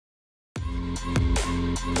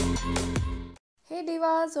Hey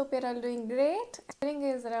Divas, hope you're all doing great. Spring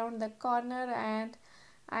is around the corner and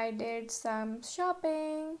I did some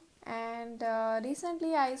shopping, and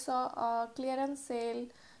recently I saw a clearance sale,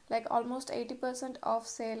 like almost 80% off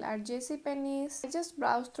sale at JCPenney's. I just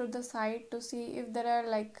browsed through the site to see if there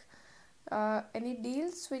are any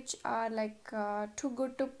deals which are too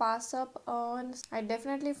good to pass up on. I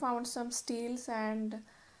definitely found some steals and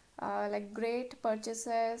great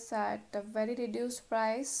purchases at a very reduced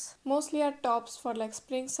price. Mostly are tops for like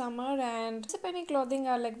spring summer, and JCPenney clothing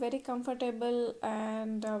are like very comfortable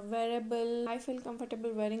and wearable. I feel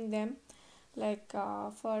comfortable wearing them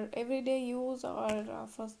for everyday use or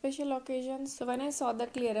for special occasions. So when I saw the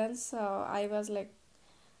clearance, I was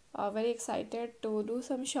very excited to do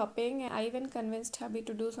some shopping. I even convinced hubby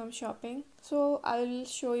to do some shopping. So I will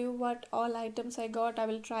show you what all items I got. I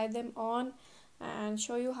will try them on and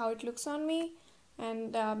show you how it looks on me,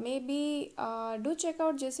 and maybe do check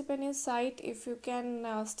out JCPenney's site if you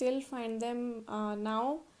can still find them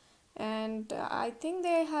now. And I think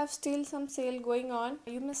they have still some sale going on.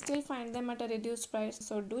 You may still find them at a reduced price,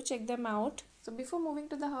 so do check them out. So before moving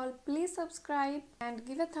to the haul, please subscribe and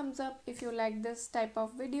give a thumbs up if you like this type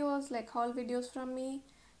of videos, like haul videos from me,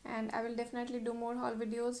 and I will definitely do more haul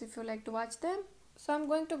videos if you like to watch them. So I'm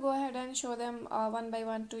going to go ahead and show them one by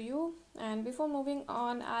one to you. And before moving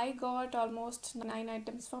on, I got almost 9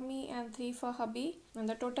 items for me and 3 for hubby, and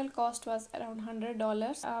the total cost was around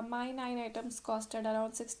 $100. My 9 items costed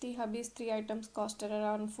around 60, hubby's 3 items costed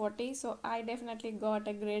around 40. So I definitely got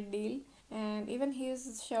a great deal, and even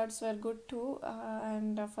his shirts were good too,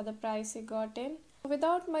 and for the price he got in.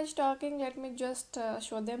 Without much talking, let me just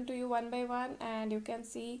show them to you one by one, and you can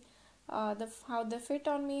see how they fit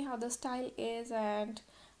on me, how the style is, and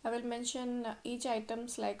I will mention each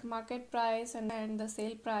items like market price and the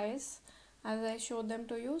sale price as I show them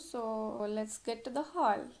to you. So let's get to the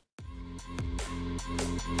haul.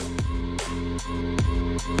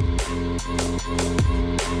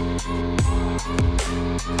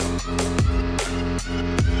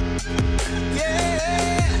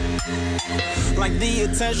 Yeah, like the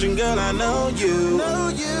attention, girl, I know you.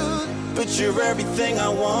 But you're everything I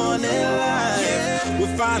want in life. Yeah.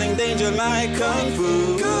 We're fighting danger like kung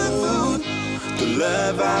fu. The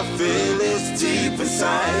love I feel is deep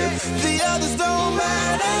inside. The others don't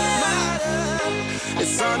matter.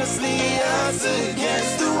 It's honestly us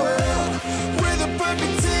against the world. We're the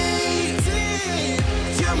perfect team.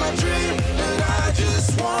 You're my dream, but I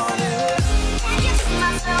just want it. Can't get to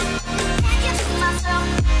myself. Can't get to myself.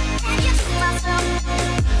 Can't get to myself.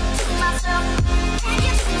 To myself. Can't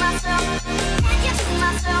get to myself. Can't get to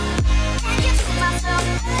myself. Can't get to myself.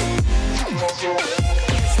 To myself. Can't get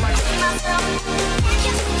to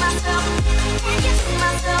myself. Can't get to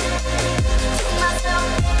myself. To myself.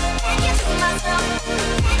 Can't get to myself.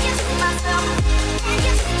 Can't get to myself. Can't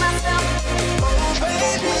get to myself. Oh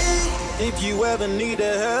baby, if you ever need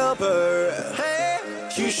a helper, hey,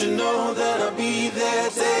 you should know that I'll be there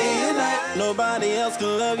day and night. Nobody else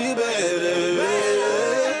can love you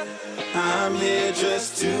better. I'm here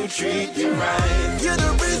just to treat you right. You're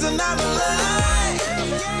the reason I'm alive.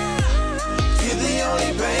 You're the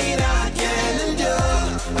only pain I can endure.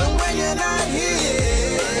 And when you're not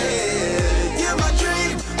here, you're my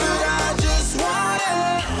dream, but I just want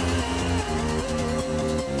it.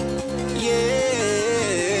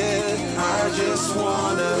 Yeah, I just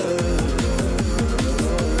wanna.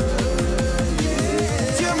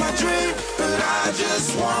 You're my dream, but I just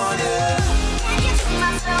want it. Can't get to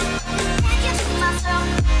myself. Can't get to myself.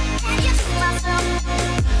 Can't get to myself.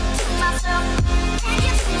 To myself. Can't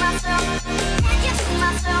get to myself. Can't get to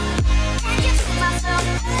myself. Can't get to myself.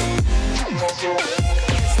 To myself.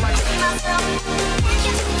 Can't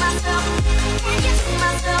get to myself. Can't get to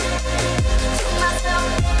myself. To myself.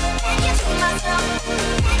 Can't get to myself.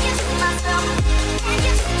 Can't get to myself. Can't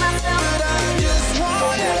get to myself. But I just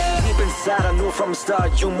want it. Deep inside, I knew from the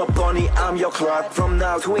start, you my bunny, I'm your Clark. From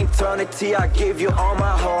now to eternity, I give you all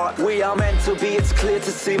my heart. We are meant to be, it's clear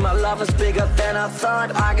to see. My love is bigger than I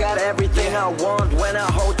thought. I got everything I want when I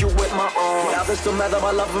hold you with my arms. The others don't matter,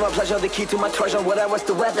 my love and my pleasure, the key to my treasure. Whatever's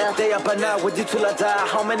the weather, day up and out with you till I die.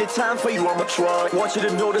 How many times for you I'ma try? Want you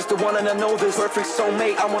to notice the one and I know this. Perfect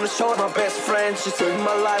soulmate, I wanna show it my best friend. She saved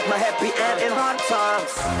my life, my happy end in hard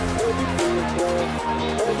times.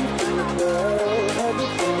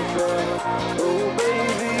 Oh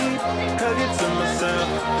baby, hug it to myself,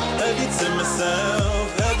 hug it to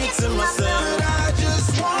myself, hug it to myself. But I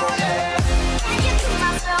just want it. Can't get to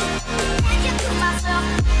myself, can't get to myself,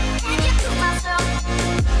 can't get to myself,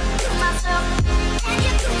 to myself, can't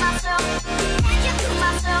get to myself, can't get to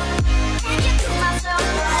myself, can't get to myself.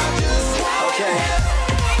 But I just want it.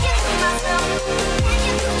 Okay.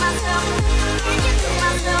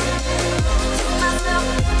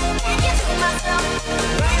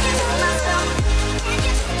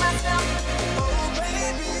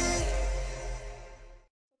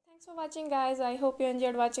 watching, guys. I hope you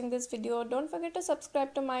enjoyed watching this video. Don't forget to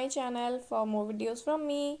subscribe to my channel for more videos from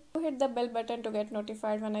me. Hit the bell button to get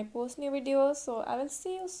notified when I post new videos. So I will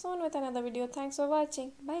see you soon with another video. Thanks for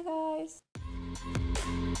watching. Bye, guys.